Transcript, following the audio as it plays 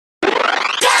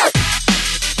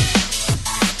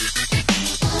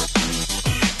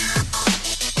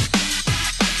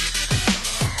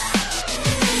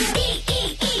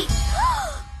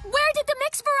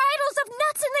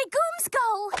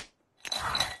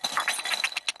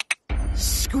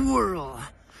Squirrel.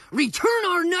 Return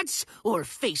our nuts or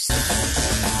face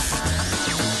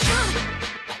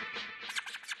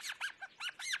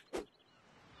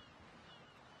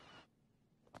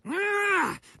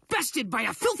bested by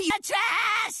a filthy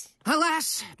ass!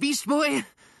 Alas, Beast Boy,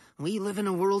 we live in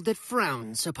a world that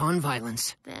frowns upon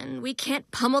violence. Then we can't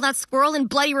pummel that squirrel in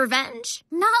bloody revenge?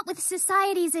 Not with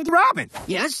society's Robin!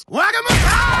 Yes? Wagamoo!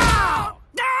 Ah!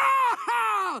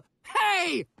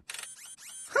 Hey!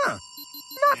 Huh.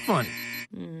 Not funny.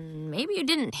 Maybe you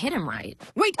didn't hit him right.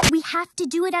 Wait! We have to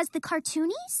do it as the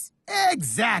cartoonies?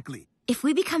 Exactly. If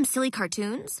we become silly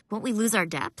cartoons, won't we lose our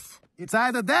depth? It's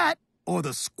either that or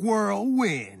the squirrel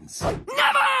wins. Never!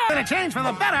 Gonna change for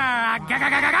the better.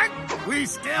 We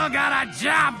still got a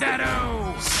job to do.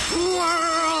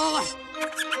 Squirrel!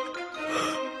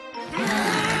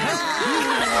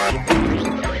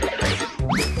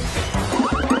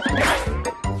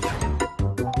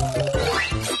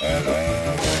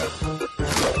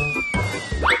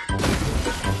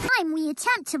 Time we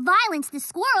attempt to violence the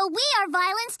squirrel, we are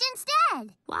violenced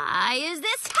instead. Why is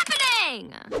this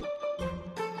happening?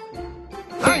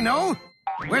 I know.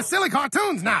 We're silly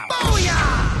cartoons now.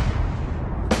 Booyah!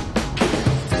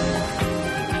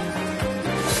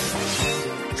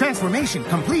 Transformation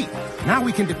complete. Now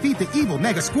we can defeat the evil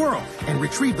Mega Squirrel and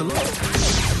retrieve the...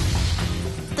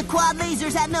 The quad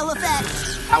lasers had no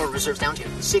effect. Power reserves down to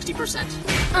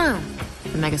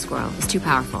 60%. The Mega Squirrel is too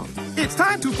powerful. It's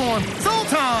time to form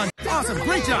Zoltan! Awesome,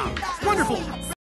 great job, wonderful.